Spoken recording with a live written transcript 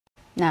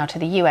Now to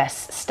the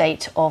US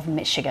state of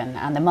Michigan,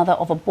 and the mother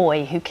of a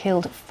boy who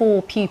killed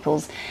 4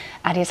 pupils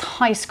at his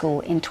high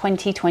school in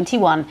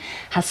 2021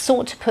 has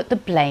sought to put the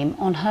blame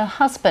on her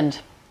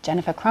husband.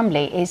 Jennifer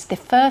Crumbley is the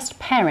first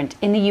parent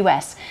in the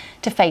US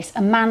to face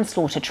a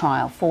manslaughter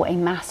trial for a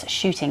mass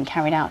shooting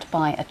carried out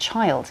by a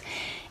child.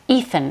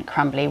 Ethan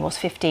Crumbley was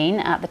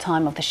 15 at the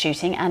time of the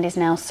shooting and is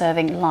now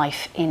serving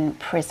life in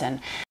prison.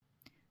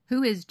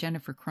 Who is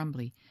Jennifer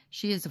Crumbley?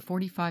 She is a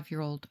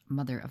 45-year-old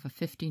mother of a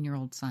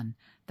 15-year-old son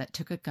that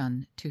took a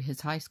gun to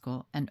his high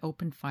school and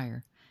opened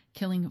fire,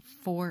 killing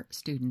 4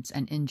 students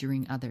and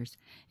injuring others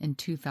in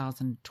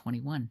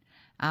 2021.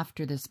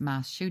 After this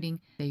mass shooting,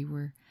 they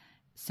were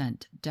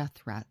sent death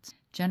threats.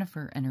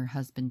 Jennifer and her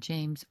husband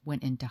James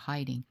went into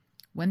hiding.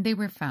 When they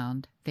were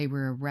found, they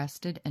were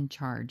arrested and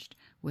charged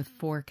with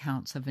 4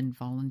 counts of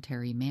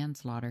involuntary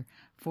manslaughter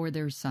for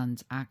their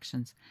son's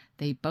actions.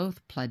 They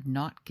both pled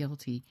not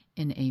guilty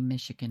in a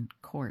Michigan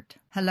court.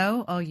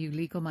 Hello, all you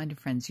legal-minded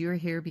friends. You're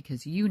here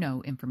because you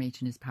know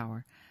information is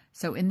power.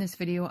 So in this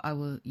video, I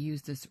will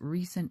use this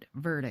recent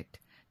verdict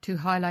to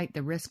highlight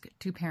the risk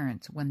to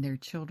parents when their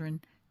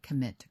children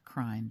commit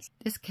crimes.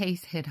 This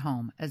case hit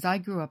home as I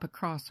grew up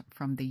across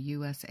from the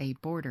USA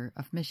border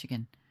of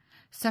Michigan,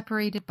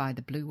 separated by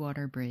the Blue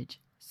Water Bridge,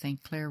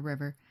 St. Clair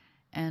River,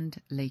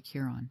 and Lake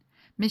Huron.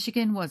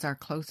 Michigan was our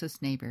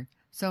closest neighbor,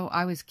 so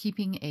I was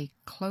keeping a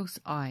close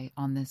eye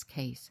on this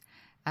case,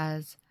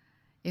 as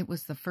it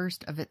was the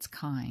first of its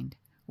kind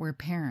where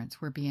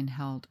parents were being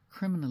held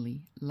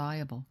criminally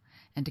liable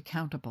and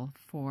accountable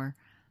for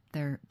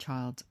their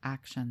child's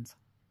actions.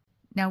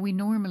 Now, we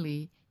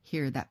normally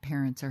hear that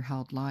parents are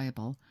held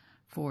liable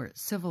for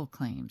civil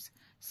claims,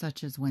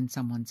 such as when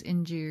someone's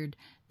injured,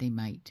 they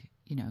might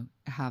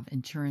have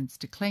insurance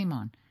to claim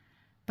on.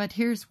 But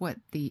here's what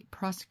the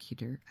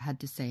prosecutor had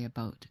to say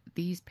about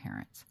these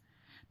parents: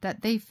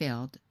 that they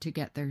failed to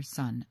get their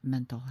son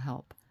mental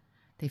help.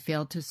 They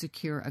failed to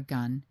secure a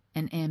gun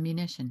and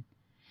ammunition.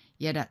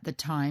 Yet at the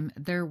time,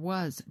 there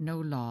was no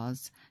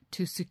laws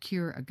to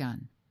secure a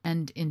gun.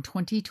 And in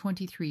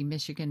 2023,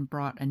 Michigan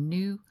brought a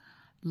new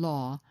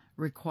law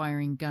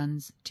requiring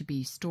guns to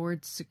be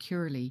stored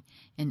securely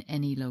in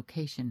any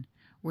location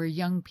where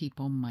young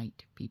people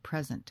might be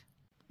present.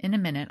 In a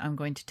minute, I'm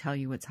going to tell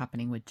you what's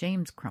happening with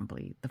James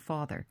Crumbley, the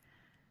father.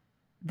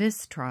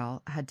 This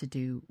trial had to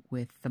do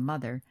with the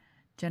mother,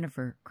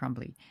 Jennifer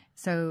Crumbley.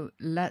 So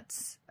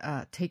let's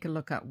take a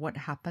look at what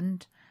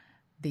happened.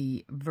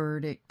 The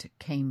verdict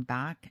came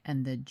back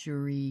and the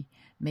jury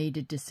made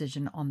a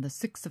decision on the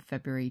 6th of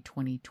February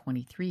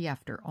 2023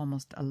 after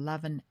almost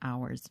 11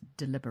 hours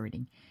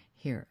deliberating.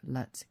 Here,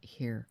 let's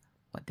hear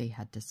what they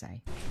had to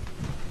say.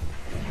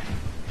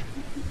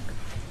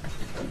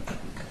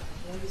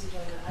 Ladies and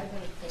gentlemen, I've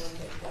been informed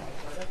that you have a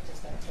verdict. Is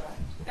that correct?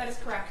 That is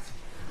correct.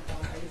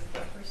 Are you the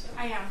court person?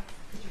 I am.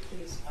 Could you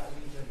please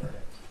read your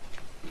verdict?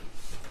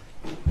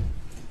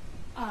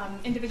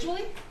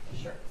 Individually?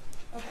 Sure.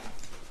 Okay.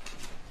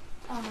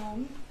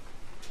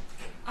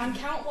 On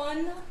count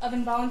 1 of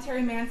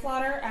involuntary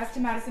manslaughter as to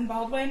Madison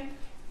Baldwin,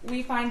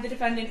 we find the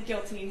defendant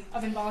guilty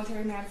of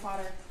involuntary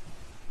manslaughter.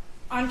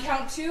 On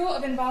count 2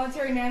 of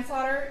involuntary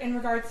manslaughter in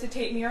regards to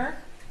Tate Muir,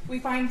 we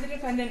find the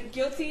defendant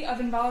guilty of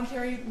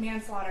involuntary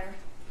manslaughter.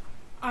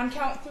 On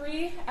count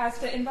 3, as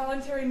to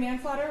involuntary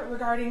manslaughter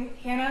regarding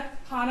Hannah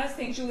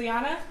St.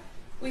 Juliana,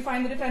 we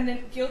find the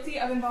defendant guilty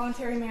of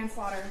involuntary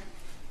manslaughter.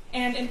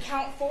 And in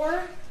count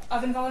 4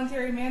 of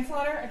involuntary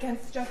manslaughter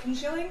against Justin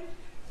Schilling,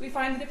 we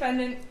find the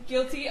defendant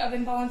guilty of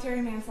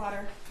involuntary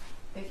manslaughter.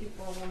 Thank you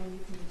for allowing me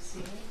to be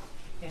seated.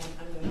 And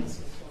I'm going to ask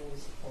Ms.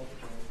 Rose to hold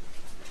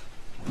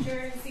the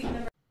jury. Jury seat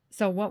number.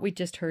 So what we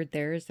just heard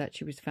there is that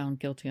she was found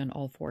guilty on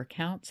all 4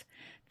 counts.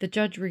 The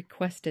judge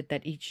requested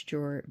that each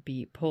juror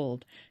be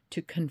polled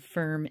to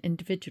confirm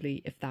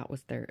individually if that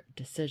was their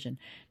decision.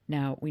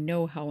 Now, we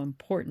know how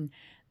important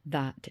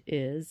that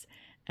is.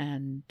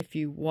 And if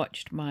you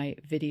watched my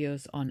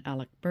videos on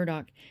Alec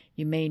Murdaugh,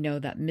 you may know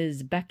that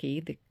Ms.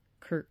 Becky, the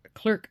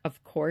clerk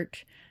of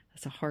court,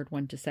 that's a hard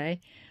one to say,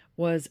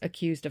 was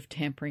accused of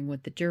tampering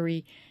with the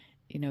jury.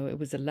 It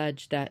was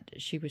alleged that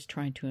she was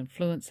trying to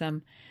influence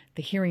them.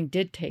 The hearing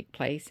did take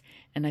place,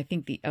 and I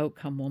think the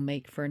outcome will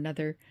make for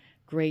another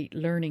great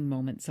learning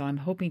moment. So I'm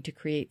hoping to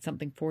create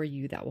something for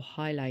you that will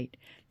highlight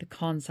the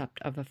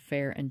concept of a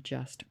fair and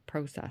just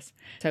process.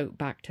 So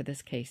back to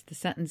this case. The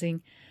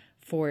sentencing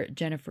for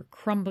Jennifer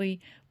Crumbley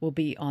will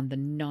be on the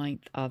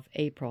 9th of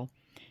April.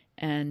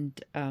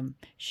 And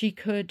she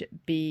could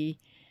be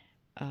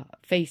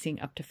facing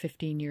up to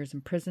 15 years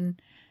in prison.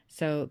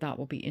 So that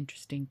will be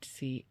interesting to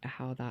see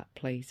how that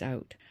plays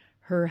out.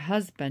 Her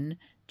husband,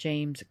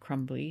 James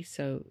Crumbley,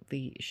 so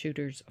the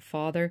shooter's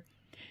father,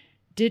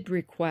 did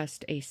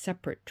request a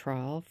separate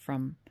trial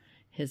from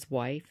his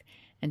wife,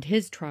 and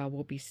his trial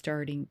will be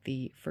starting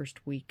the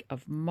first week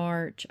of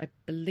March. I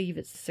believe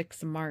it's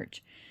 6th of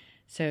March.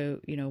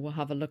 So, we'll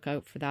have a look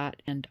out for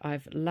that. And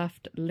I've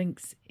left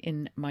links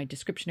in my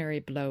description area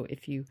below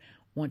if you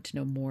want to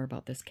know more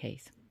about this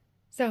case.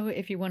 So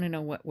if you want to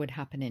know what would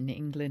happen in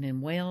England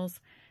and Wales,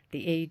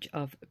 the age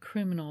of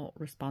criminal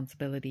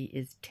responsibility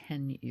is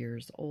 10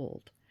 years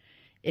old.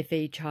 If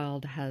a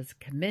child has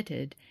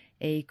committed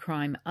a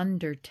crime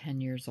under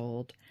 10 years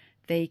old,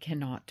 they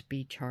cannot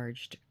be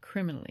charged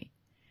criminally.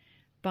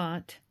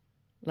 But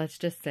let's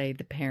just say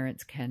the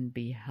parents can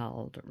be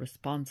held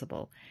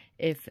responsible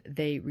if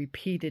they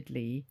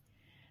repeatedly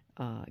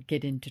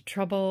get into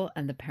trouble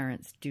and the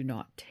parents do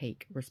not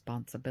take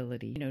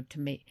responsibility,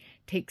 to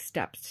take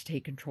steps to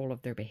take control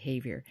of their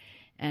behavior,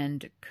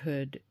 and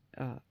could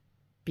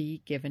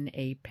be given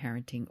a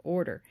parenting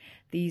order.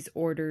 These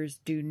orders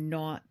do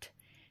not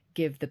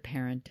give the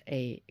parent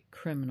a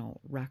criminal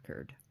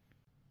record.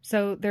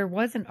 So there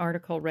was an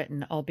article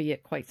written,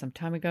 albeit quite some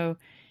time ago,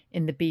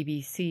 in the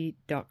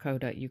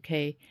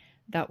bbc.co.uk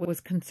that was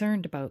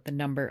concerned about the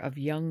number of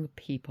young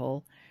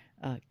people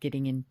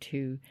getting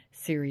into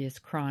serious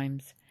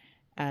crimes,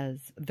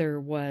 as there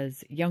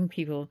was young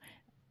people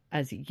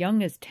as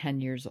young as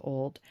 10 years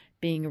old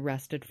being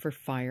arrested for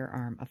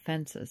firearm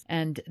offenses.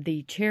 And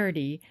the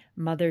charity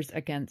Mothers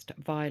Against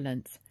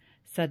Violence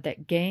said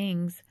that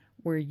gangs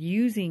were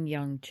using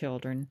young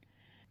children,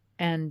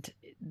 and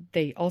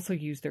they also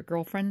used their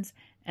girlfriends,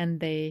 and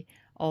they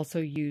also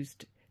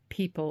used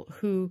people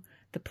who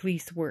the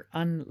police were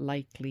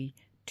unlikely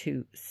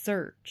to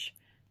search.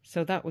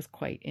 So that was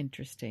quite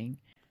interesting.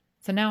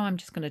 So now I'm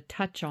just going to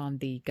touch on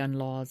the gun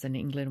laws in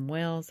England and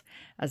Wales,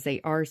 as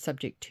they are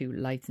subject to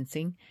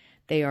licensing.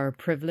 They are a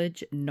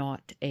privilege,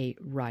 not a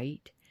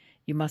right.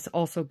 You must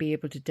also be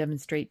able to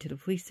demonstrate to the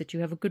police that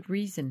you have a good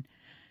reason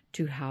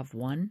to have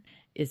one.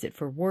 Is it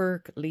for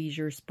work,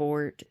 leisure,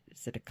 sport?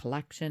 Is it a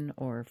collection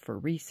or for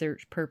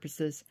research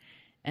purposes?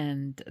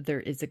 And there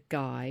is a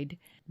guide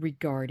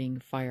regarding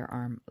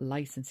firearm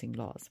licensing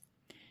laws.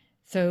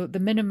 So the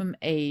minimum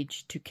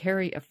age to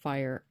carry a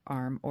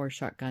firearm or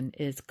shotgun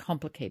is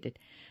complicated.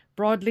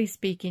 Broadly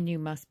speaking, you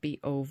must be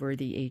over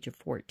the age of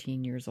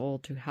 14 years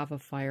old to have a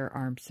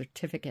firearm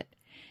certificate,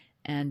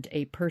 and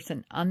a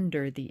person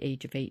under the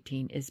age of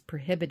 18 is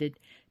prohibited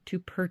to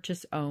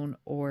purchase, own,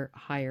 or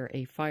hire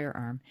a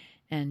firearm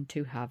and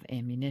to have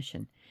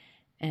ammunition.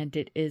 And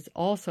it is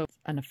also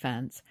an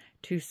offense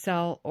to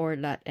sell or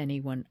let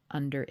anyone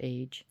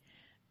underage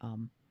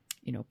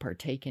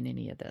partake in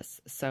any of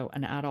this. So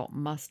an adult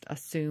must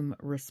assume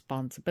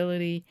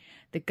responsibility.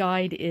 The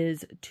guide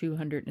is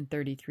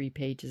 233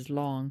 pages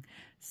long,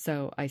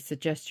 so I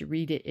suggest you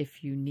read it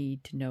if you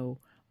need to know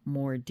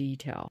more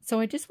detail. So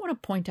I just want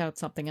to point out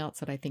something else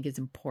that I think is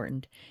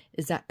important,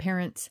 is that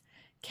parents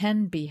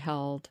can be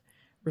held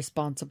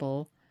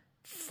responsible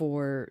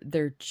for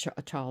their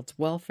child's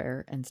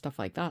welfare and stuff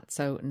like that.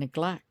 So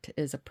neglect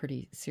is a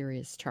pretty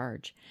serious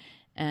charge.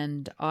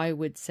 And I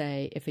would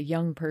say if a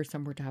young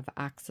person were to have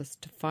access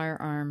to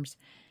firearms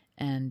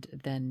and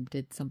then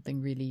did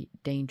something really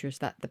dangerous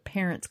that the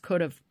parents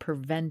could have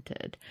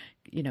prevented,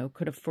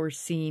 could have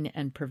foreseen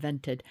and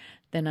prevented,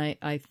 then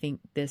I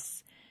think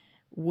this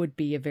would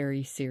be a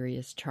very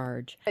serious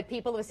charge. But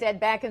people have said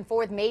back and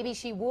forth, maybe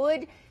she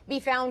would be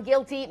found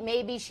guilty,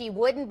 maybe she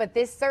wouldn't, but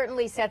this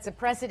certainly sets a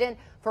precedent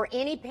for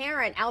any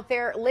parent out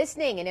there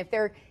listening. And if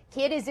their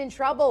kid is in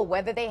trouble,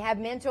 whether they have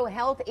mental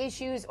health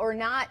issues or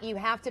not, you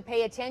have to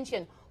pay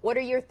attention. What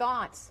are your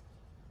thoughts?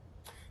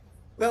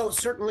 Well,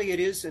 certainly it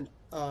is an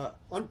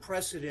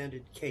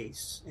unprecedented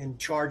case and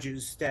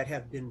charges that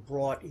have been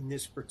brought in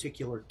this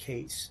particular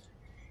case.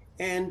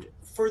 And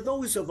for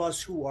those of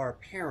us who are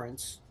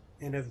parents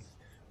and have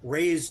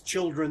raised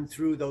children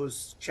through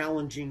those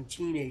challenging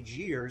teenage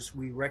years,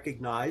 we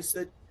recognize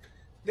that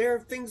there are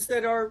things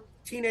that our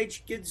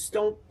teenage kids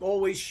don't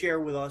always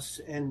share with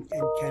us and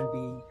can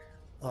be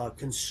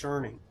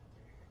concerning.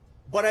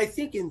 But I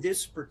think in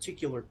this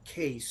particular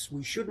case,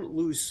 we shouldn't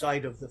lose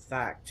sight of the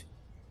fact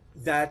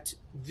that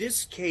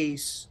this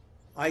case,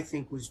 I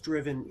think, was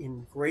driven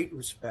in great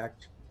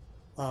respect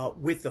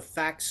with the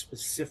fact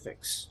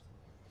specifics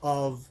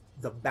of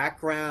the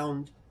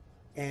background.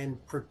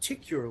 And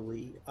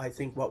particularly, I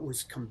think what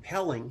was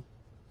compelling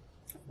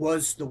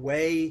was the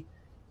way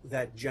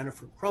that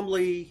Jennifer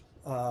Crumbley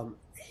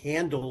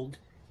handled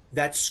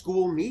that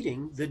school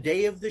meeting the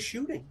day of the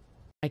shooting.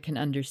 I can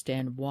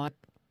understand why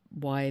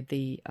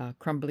the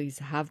Crumbleys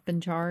have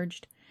been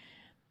charged.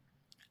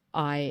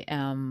 I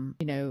am,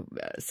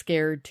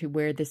 scared to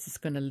where this is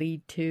going to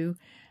lead to.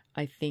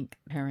 I think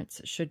parents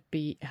should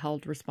be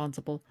held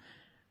responsible,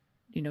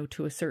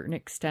 to a certain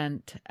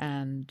extent.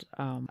 And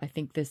I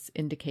think this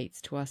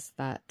indicates to us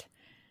that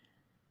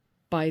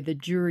by the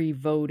jury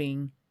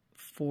voting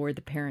for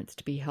the parents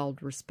to be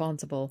held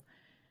responsible,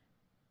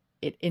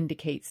 it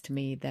indicates to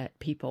me that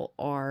people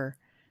are,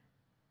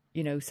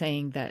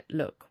 saying that,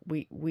 look,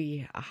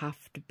 we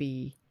have to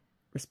be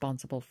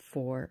responsible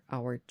for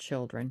our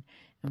children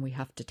and we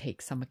have to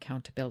take some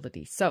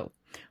accountability. So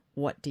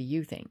what do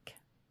you think?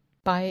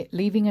 By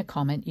leaving a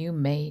comment, you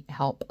may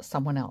help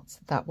someone else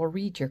that will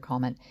read your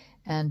comment.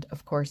 And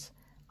of course,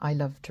 I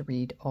love to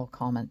read all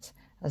comments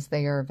as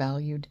they are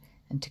valued,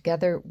 and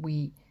together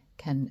we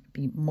can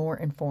be more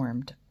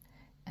informed.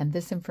 And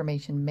this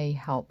information may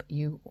help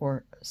you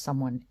or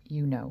someone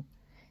you know.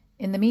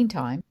 In the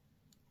meantime,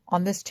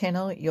 On this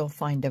channel, you'll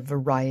find a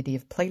variety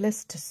of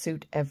playlists to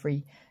suit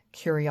every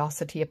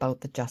curiosity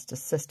about the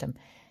justice system,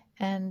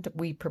 and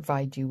we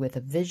provide you with a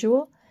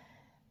visual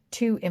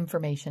to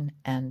information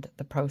and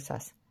the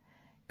process.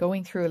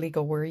 Going through a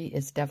legal worry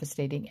is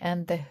devastating,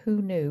 and the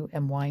Who Knew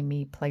and Why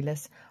Me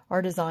playlists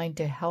are designed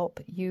to help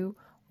you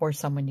or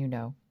someone you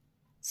know.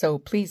 So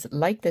please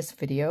like this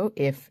video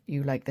if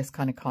you like this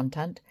kind of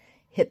content.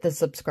 Hit the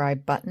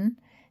subscribe button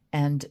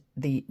and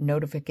the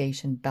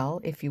notification bell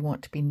if you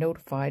want to be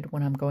notified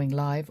when I'm going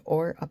live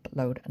or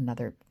upload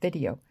another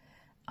video.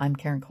 I'm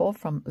Karen Cole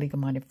from Legal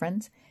Minded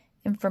Friends.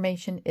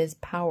 Information is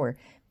power,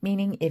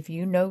 meaning if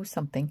you know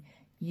something,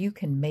 you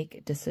can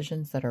make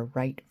decisions that are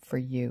right for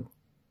you.